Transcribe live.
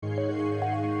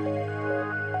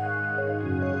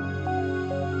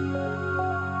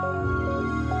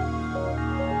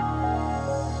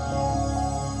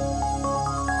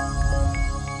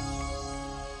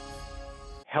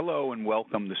and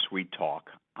welcome to Sweet Talk.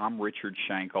 I'm Richard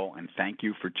Schenkel, and thank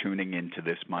you for tuning in to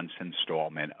this month's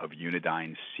installment of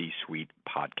Unidine's C-Suite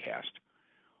podcast.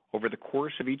 Over the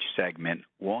course of each segment,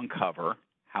 we'll uncover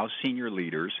how senior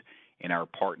leaders in our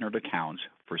partnered accounts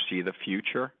foresee the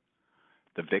future,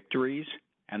 the victories,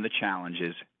 and the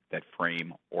challenges that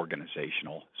frame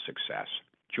organizational success.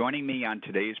 Joining me on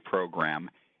today's program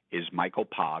is Michael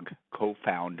Pagh,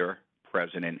 co-founder,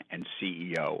 president, and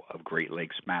CEO of Great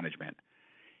Lakes Management.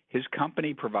 His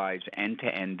company provides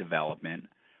end-to-end development,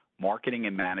 marketing,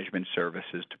 and management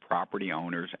services to property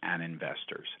owners and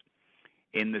investors.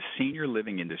 In the senior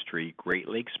living industry, Great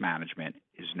Lakes Management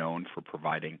is known for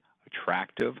providing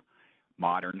attractive,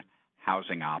 modern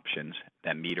housing options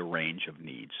that meet a range of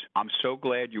needs. I'm so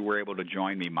glad you were able to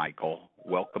join me, Michael.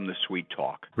 Welcome to Sweet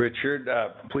Talk. Richard,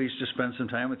 pleased to spend some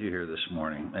time with you here this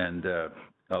morning. And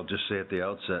I'll just say at the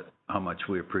outset how much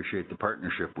we appreciate the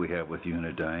partnership we have with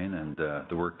Unidine and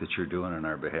the work that you're doing on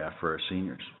our behalf for our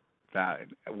seniors.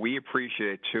 We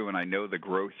appreciate it too, and I know the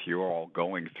growth you're all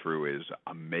going through is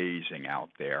amazing out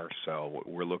there. So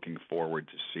we're looking forward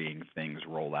to seeing things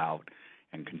roll out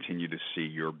and continue to see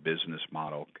your business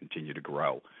model continue to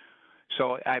grow.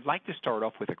 So I'd like to start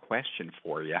off with a question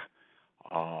for you,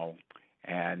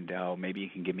 and maybe you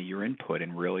can give me your input,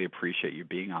 and really appreciate you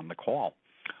being on the call.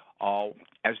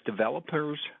 As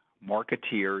developers,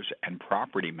 marketeers, and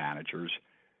property managers,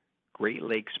 Great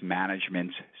Lakes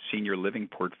Management's senior living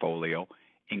portfolio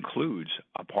includes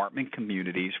apartment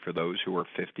communities for those who are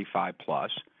 55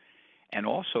 plus, and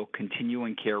also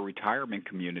continuing care retirement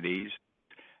communities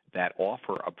that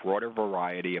offer a broader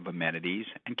variety of amenities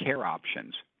and care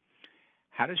options.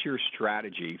 How does your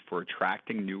strategy for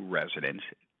attracting new residents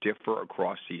differ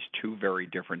across these two very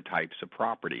different types of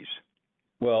properties?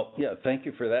 Well, yeah, thank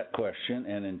you for that question.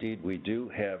 And indeed, we do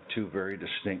have two very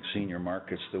distinct senior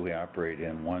markets that we operate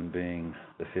in, one being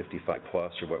the 55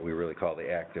 plus, or what we really call the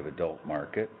active adult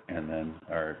market, and then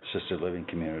our assisted living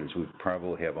communities. We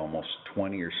probably have almost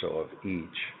 20 or so of each.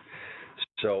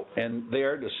 So, and they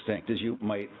are distinct. As you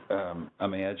might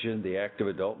imagine, the active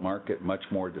adult market, much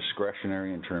more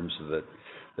discretionary in terms of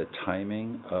the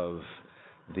timing of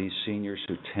these seniors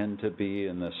who tend to be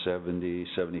in the 70,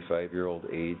 75-year-old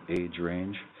age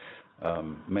range.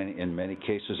 In many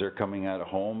cases, they're coming out of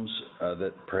homes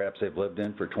that perhaps they've lived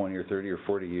in for 20 or 30 or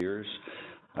 40 years,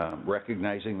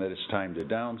 recognizing that it's time to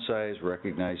downsize,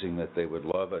 recognizing that they would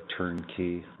love a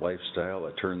turnkey lifestyle,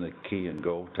 a turn the key and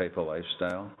go type of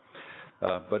lifestyle.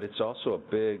 But it's also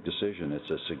a big decision. It's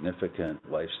a significant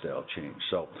lifestyle change.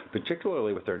 So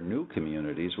particularly with our new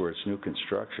communities where it's new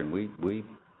construction,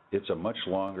 it's a much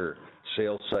longer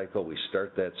sales cycle. We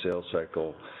start that sales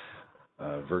cycle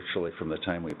virtually from the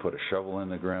time we put a shovel in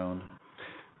the ground.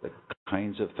 The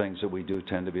kinds of things that we do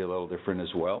tend to be a little different as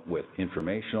well, with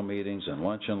informational meetings and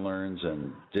lunch and learns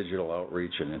and digital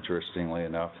outreach. And interestingly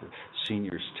enough,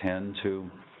 seniors tend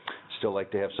to still like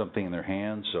to have something in their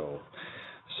hands, so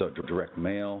direct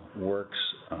mail works,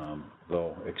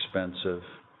 though expensive.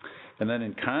 And then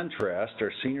in contrast,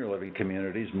 our senior living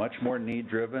communities, much more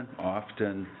need-driven,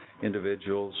 often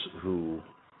individuals who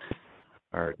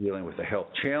are dealing with a health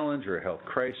challenge or a health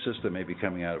crisis that may be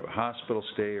coming out of a hospital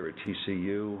stay or a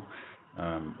TCU,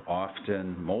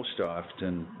 most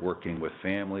often working with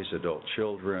families, adult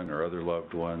children, or other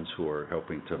loved ones who are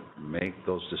helping to make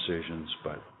those decisions.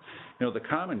 But, the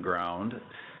common ground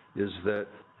is that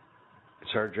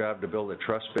it's our job to build a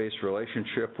trust-based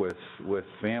relationship with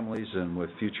families and with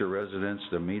future residents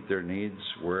to meet their needs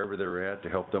wherever they're at, to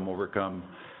help them overcome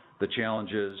the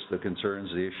challenges, the concerns,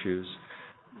 the issues.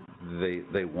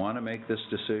 They want to make this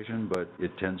decision, but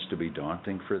it tends to be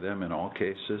daunting for them in all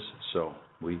cases. So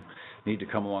we need to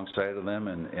come alongside of them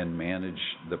and manage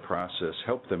the process,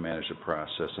 help them manage the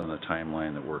process on the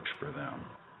timeline that works for them.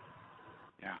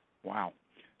 Yeah, wow.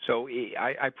 So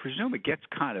I presume it gets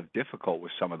kind of difficult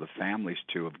with some of the families,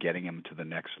 too, of getting them to the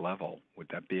next level. Would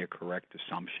that be a correct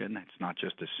assumption? It's not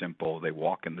just as simple, they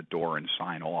walk in the door and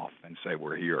sign off and say,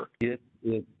 we're here.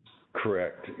 It's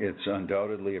correct. It's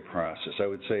undoubtedly a process. I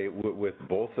would say with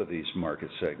both of these market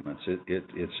segments,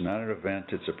 it's not an event,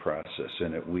 it's a process.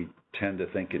 And we tend to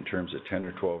think in terms of 10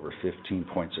 or 12 or 15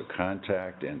 points of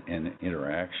contact and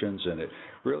interactions. And it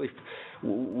really,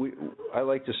 I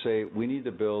like to say we need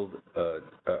to build a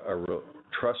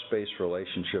trust-based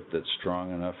relationship that's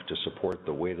strong enough to support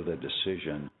the weight of the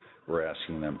decision we're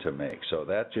asking them to make. So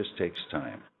that just takes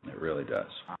time. It really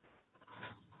does.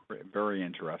 Very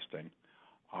interesting.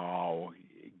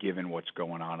 Given what's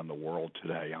going on in the world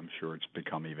today, I'm sure it's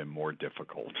become even more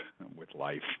difficult with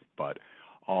life. But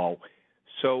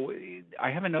So I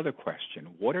have another question.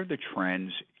 What are the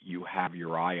trends you have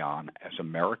your eye on as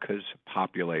America's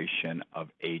population of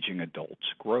aging adults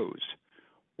grows?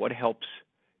 What helps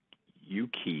you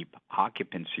keep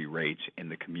occupancy rates in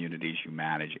the communities you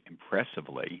manage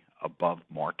impressively above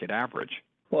market average?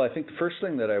 Well, I think the first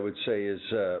thing that I would say is,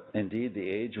 indeed, the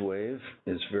age wave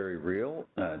is very real.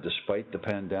 Despite the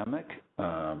pandemic,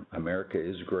 America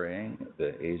is graying.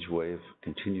 The age wave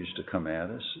continues to come at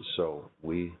us. So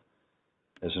we,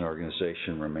 as an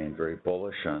organization, remain very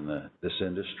bullish on this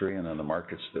industry and on the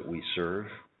markets that we serve.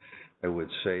 I would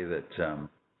say that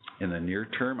in the near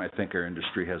term, I think our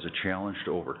industry has a challenge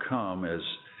to overcome, as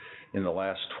in the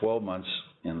last 12 months,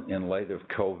 in light of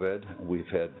COVID, we've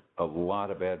had a lot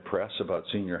of bad press about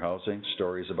senior housing,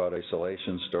 stories about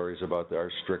isolation, stories about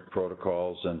our strict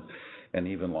protocols, and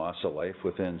even loss of life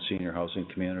within senior housing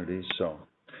communities. So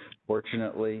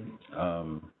fortunately,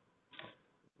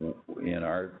 in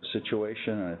our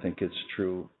situation, and I think it's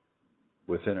true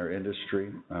within our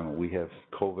industry, we have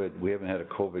COVID. We haven't had a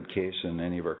COVID case in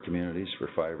any of our communities for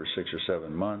 5 or 6 or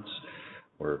 7 months.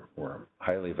 We're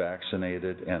highly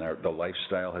vaccinated, and the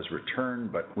lifestyle has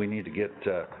returned. But we need to get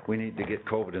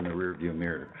COVID in the rearview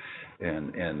mirror,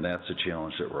 and that's a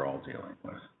challenge that we're all dealing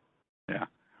with. Yeah.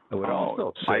 I would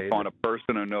also say, on a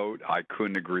personal note, I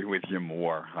couldn't agree with you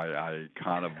more. I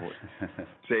kind of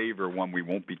savor when we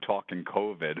won't be talking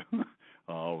COVID.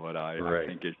 But I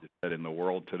think, as you said, in the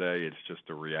world today, it's just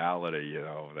a reality,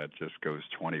 that just goes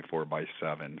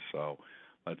 24/7. So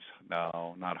let's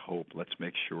not hope. Let's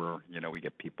make sure, we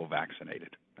get people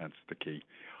vaccinated. That's the key.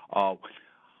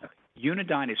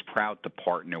 Unidine is proud to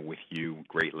partner with you,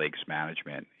 Great Lakes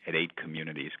Management, at 8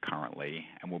 communities currently,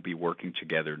 and will be working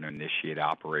together to initiate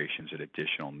operations at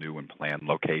additional new and planned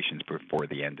locations before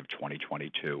the end of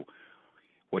 2022.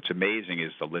 What's amazing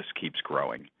is the list keeps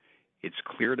growing. It's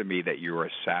clear to me that you're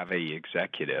a savvy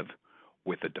executive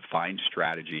with a defined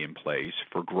strategy in place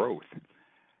for growth.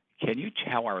 Can you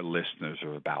tell our listeners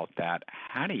about that?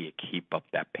 How do you keep up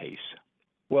that pace?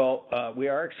 Well, we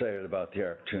are excited about the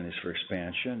opportunities for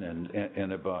expansion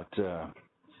and about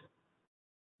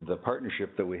the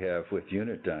partnership that we have with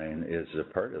Unidine is a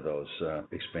part of those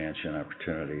expansion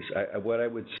opportunities. What I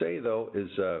would say, though,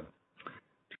 is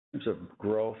in terms of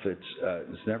growth,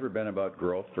 it's never been about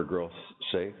growth for growth's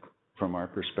sake from our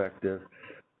perspective.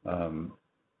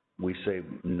 We say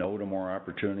no to more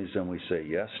opportunities than we say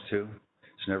yes to.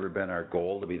 It's never been our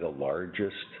goal to be the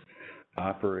largest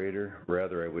operator.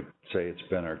 Rather, I would say it's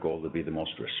been our goal to be the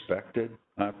most respected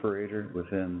operator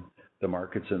within the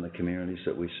markets and the communities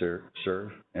that we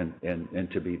serve. And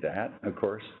to be that, of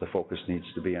course, the focus needs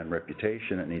to be on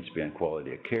reputation. It needs to be on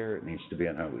quality of care. It needs to be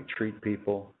on how we treat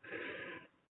people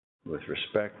with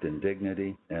respect and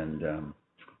dignity. And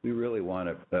we really want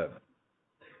to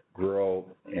grow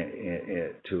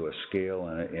to a scale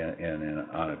and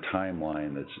on a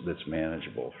timeline that's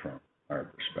manageable from our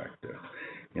perspective.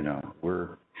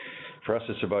 For us,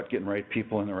 it's about getting right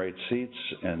people in the right seats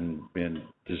and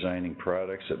designing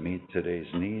products that meet today's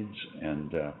needs.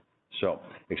 And so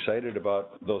excited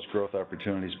about those growth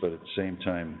opportunities, but at the same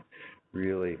time,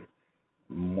 really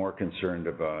more concerned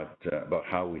about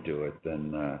how we do it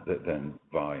than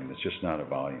volume. It's just not a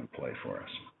volume play for us.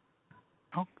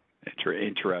 Oh,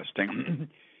 interesting.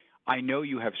 I know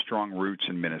you have strong roots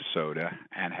in Minnesota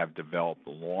and have developed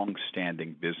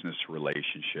long-standing business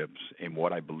relationships in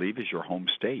what I believe is your home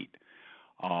state.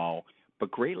 But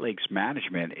Great Lakes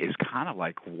Management is kind of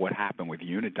like what happened with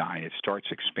Unidine. It starts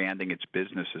expanding its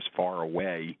business as far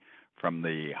away from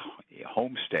the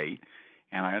home state,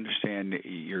 and I understand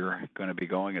you're going to be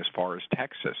going as far as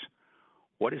Texas.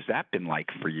 What has that been like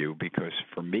for you? Because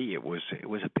for me, it was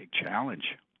a big challenge.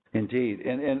 Indeed,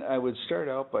 and I would start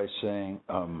out by saying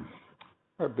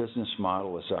our business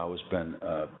model has always been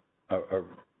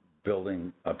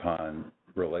building upon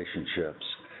relationships.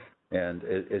 And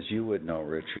as you would know,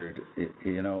 Richard,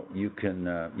 you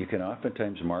can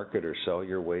oftentimes market or sell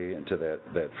your way into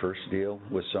that first deal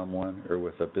with someone or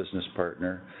with a business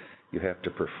partner. You have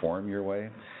to perform your way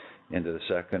into the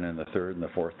second and the third and the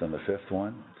fourth and the fifth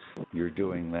one. You're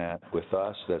doing that with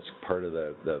us. That's part of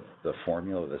the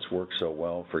formula that's worked so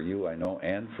well for you, I know,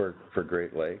 and for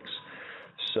Great Lakes.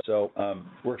 So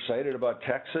we're excited about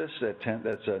Texas.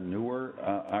 That's a newer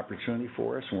opportunity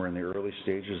for us, and we're in the early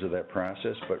stages of that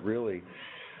process. But really,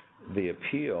 the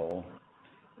appeal,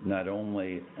 not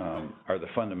only are the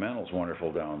fundamentals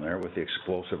wonderful down there with the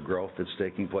explosive growth that's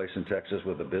taking place in Texas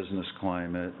with the business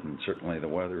climate and certainly the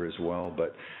weather as well,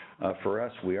 but for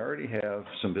us, we already have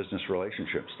some business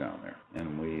relationships down there,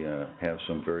 and we have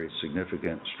some very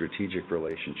significant strategic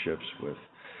relationships with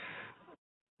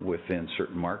within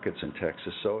certain markets in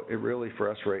Texas. So it really, for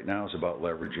us right now, is about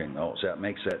leveraging those. That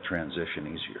makes that transition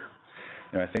easier.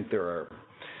 And I think there are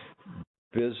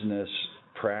business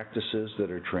practices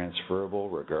that are transferable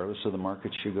regardless of the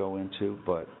markets you go into,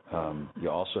 but you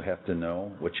also have to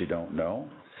know what you don't know,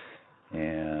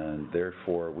 and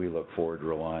therefore we look forward to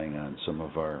relying on some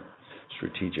of our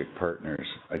strategic partners,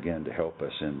 again, to help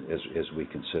us as we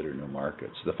consider new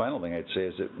markets. The final thing I'd say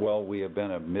is that, while we have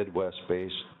been a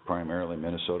Midwest-based, primarily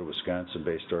Minnesota,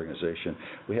 Wisconsin-based organization,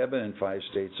 we have been in 5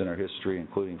 states in our history,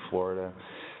 including Florida,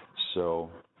 so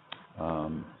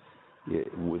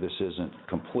this isn't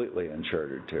completely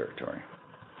uncharted territory.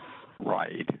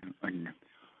 Right.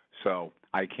 So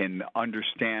I can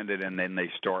understand it, and then they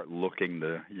start looking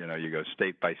you go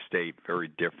state by state, very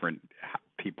different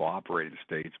people operate in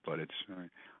states, but I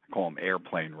call them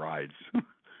airplane rides.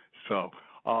 So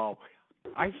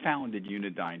I founded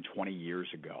Unidine 20 years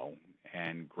ago,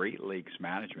 and Great Lakes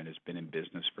Management has been in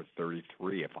business for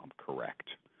 33, if I'm correct.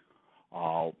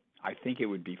 I think it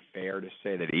would be fair to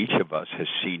say that each of us has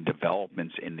seen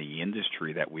developments in the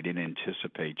industry that we didn't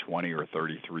anticipate 20 or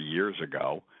 33 years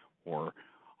ago, or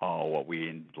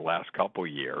in the last couple of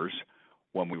years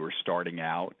when we were starting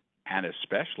out, and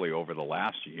especially over the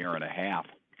last year and a half.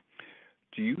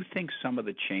 Do you think some of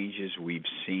the changes we've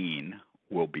seen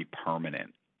will be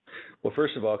permanent? Well,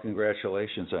 first of all,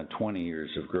 congratulations on 20 years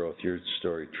of growth. Your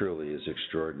story truly is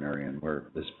extraordinary, and we're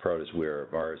as proud as we are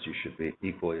of ours. You should be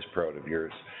equally as proud of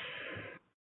yours.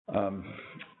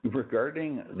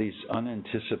 Regarding these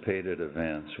unanticipated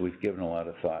events, we've given a lot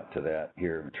of thought to that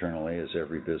here internally, as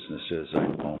every business is, I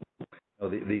know.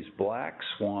 These black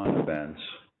swan events,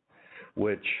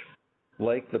 which,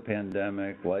 like the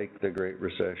pandemic, like the Great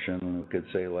Recession, we could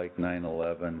say like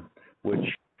 9/11,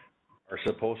 which are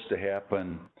supposed to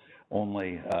happen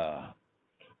only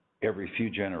every few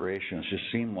generations,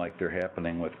 just seem like they're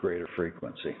happening with greater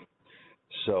frequency.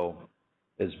 So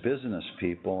as business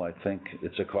people, I think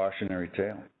it's a cautionary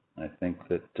tale. I think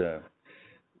that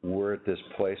we're at this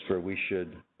place where we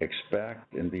should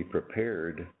expect and be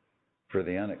prepared for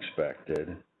the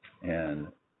unexpected. And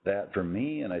that, for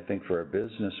me, and I think for our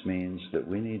business, means that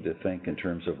we need to think in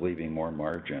terms of leaving more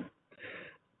margin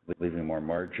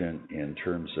in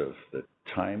terms of the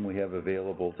time we have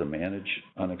available to manage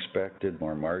unexpected,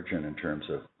 more margin in terms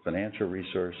of financial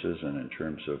resources, and in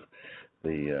terms of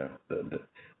the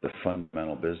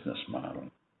fundamental business model.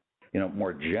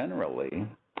 More generally,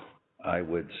 I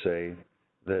would say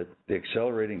that the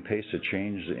accelerating pace of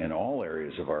change in all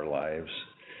areas of our lives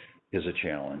is a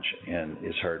challenge, and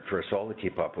it's hard for us all to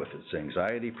keep up with. It's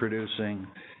anxiety producing,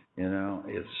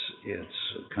 it's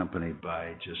accompanied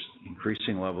by just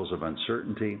increasing levels of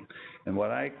uncertainty. And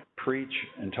what I preach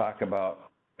and talk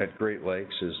about at Great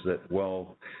Lakes is that,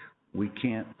 while we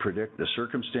can't predict the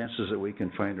circumstances that we can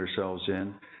find ourselves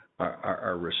in,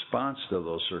 our response to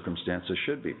those circumstances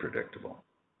should be predictable.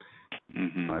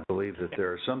 Mm-hmm. I believe that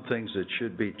there are some things that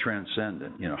should be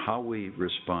transcendent. How we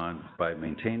respond by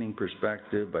maintaining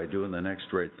perspective, by doing the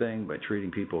next right thing, by treating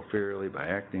people fairly, by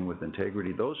acting with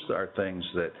integrity. Those are things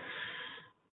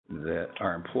that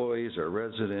our employees, our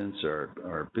residents,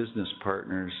 our business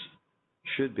partners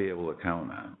should be able to count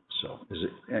on. So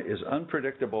as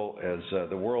unpredictable as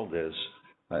the world is,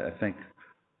 I think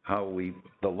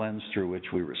the lens through which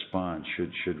we respond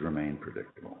should remain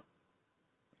predictable.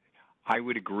 I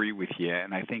would agree with you,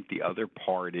 and I think the other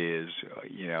part is,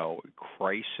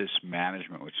 crisis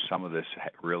management, which some of this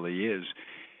really is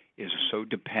so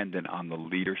dependent on the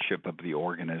leadership of the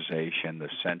organization, the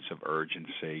sense of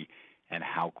urgency, and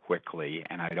how quickly.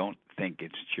 And I don't think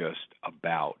it's just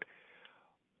about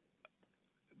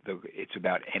it's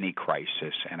about any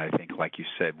crisis. And I think, like you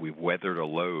said, we've weathered a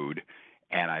load,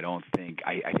 and I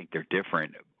think they're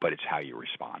different, but it's how you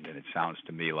respond. And it sounds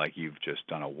to me like you've just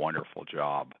done a wonderful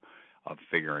job of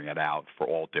figuring it out for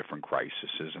all different crises.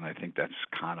 And I think that's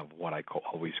kind of what I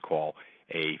always call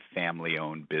a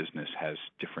family-owned business has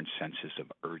different senses of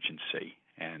urgency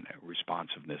and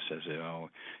responsiveness. As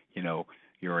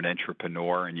you're an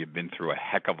entrepreneur and you've been through a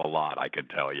heck of a lot, I could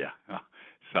tell you.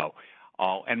 So,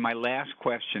 and my last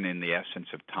question, in the essence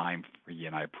of time for you,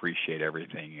 and I appreciate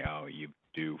everything you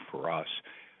do for us.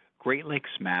 Great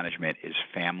Lakes Management is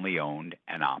family-owned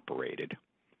and operated,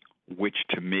 which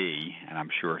to me, and I'm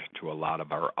sure to a lot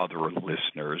of our other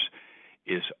listeners,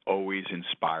 is always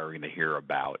inspiring to hear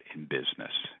about in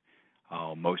business.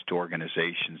 Most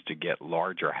organizations, to get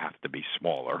larger, have to be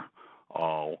smaller.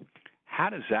 How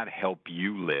does that help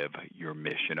you live your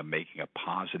mission of making a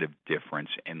positive difference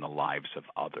in the lives of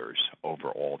others over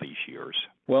all these years?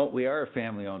 Well, we are a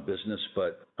family-owned business,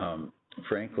 but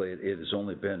frankly, it has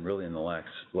only been really in the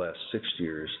last 6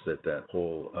 years that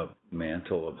whole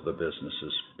mantle of the business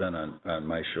has been on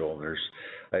my shoulders.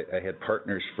 I had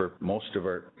partners for most of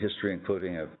our history,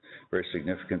 including a very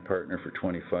significant partner for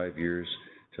 25 years,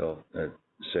 till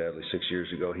sadly 6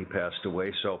 years ago he passed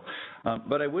away. So,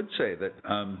 but I would say that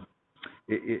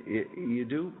you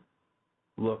do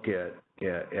look at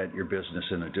your business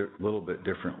in a little bit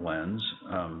different lens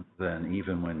than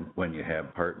even when you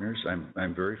have partners.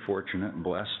 I'm very fortunate and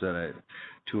blessed that I have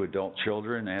 2 adult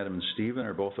children. Adam and Stephen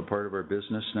are both a part of our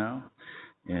business now,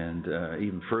 and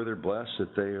even further blessed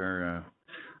that they are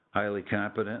highly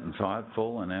competent and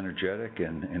thoughtful and energetic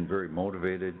and very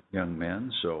motivated young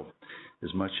men. So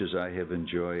as much as I have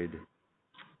enjoyed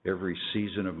every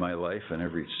season of my life and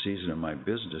every season of my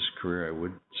business career, I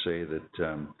would say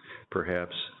that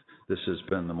perhaps this has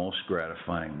been the most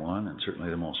gratifying one, and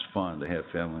certainly the most fun to have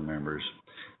family members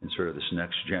in sort of this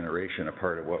next generation a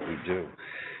part of what we do.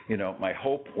 You know, my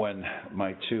hope when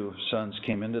my 2 sons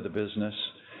came into the business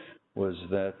was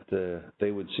that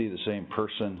they would see the same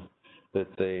person that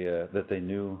they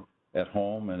knew at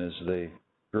home, and as they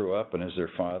grew up and as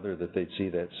their father, that they'd see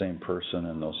that same person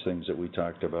and those things that we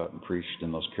talked about and preached,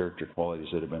 and those character qualities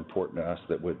that have been important to us,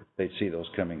 they'd see those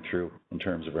coming through in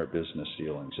terms of our business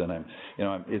dealings. And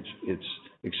it's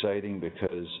exciting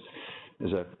because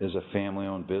as a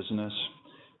family-owned business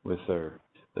with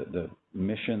the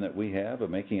mission that we have of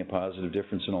making a positive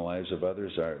difference in the lives of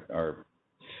others, our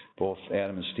both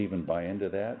Adam and Stephen buy into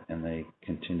that, and they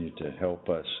continue to help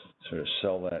us sort of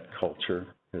sell that culture,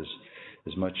 because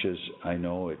as much as I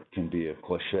know it can be a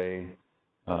cliche,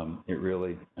 it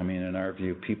really, I mean, in our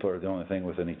view, people are the only thing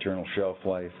with an eternal shelf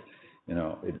life. You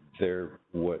know, they're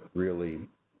what really,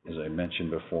 as I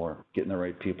mentioned before, getting the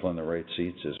right people in the right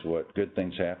seats is what good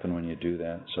things happen when you do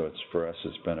that. So it's, for us,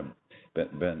 it's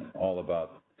been all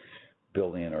about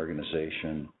building an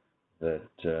organization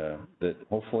that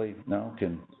hopefully now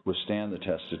can withstand the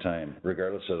test of time,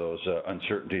 regardless of those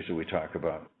uncertainties that we talk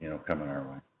about, you know, coming our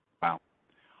way. Wow.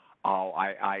 Oh,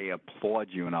 I applaud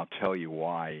you, and I'll tell you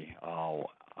why.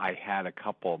 I had a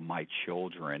couple of my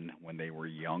children when they were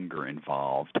younger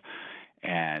involved,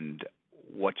 and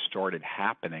what started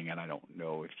happening, and I don't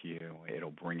know if it'll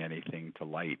bring anything to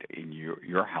light in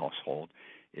your household,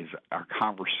 is our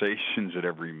conversations at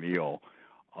every meal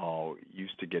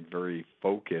used to get very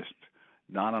focused,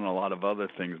 not on a lot of other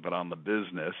things, but on the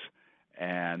business.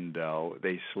 And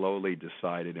they slowly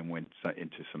decided and went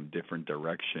into some different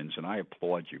directions. And I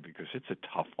applaud you, because it's a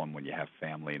tough one when you have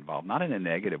family involved, not in a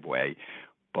negative way,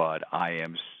 but I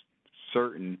am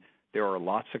certain there are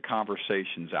lots of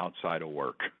conversations outside of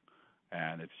work,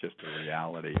 and it's just a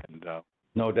reality. And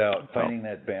no doubt, finding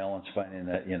that balance, finding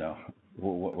that, you know,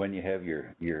 when you have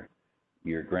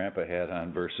your grandpa hat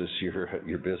on versus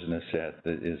your business hat,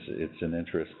 it's an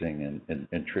interesting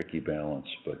and tricky balance.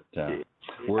 But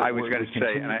I was going to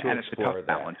say, and it's a tough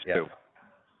balance too.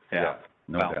 Yeah,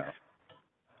 no doubt.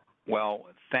 Well,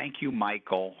 thank you,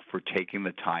 Michael, for taking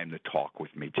the time to talk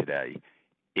with me today.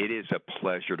 It is a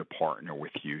pleasure to partner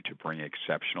with you to bring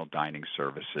exceptional dining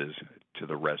services to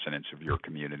the residents of your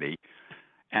community.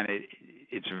 And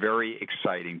it's very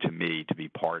exciting to me to be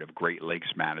part of Great Lakes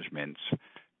Management's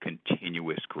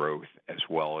continuous growth, as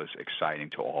well as exciting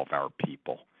to all of our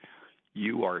people.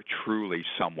 You are truly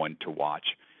someone to watch.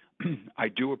 I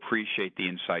do appreciate the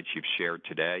insights you've shared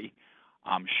today.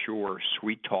 I'm sure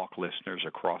Sweet Talk listeners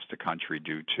across the country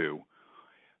do too.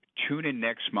 Tune in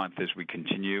next month as we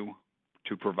continue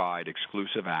to provide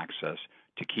exclusive access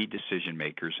to key decision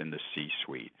makers in the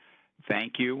C-suite.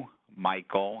 Thank you,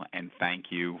 Michael, and thank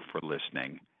you for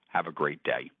listening. Have a great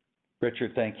day.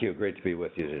 Richard, thank you. Great to be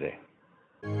with you today.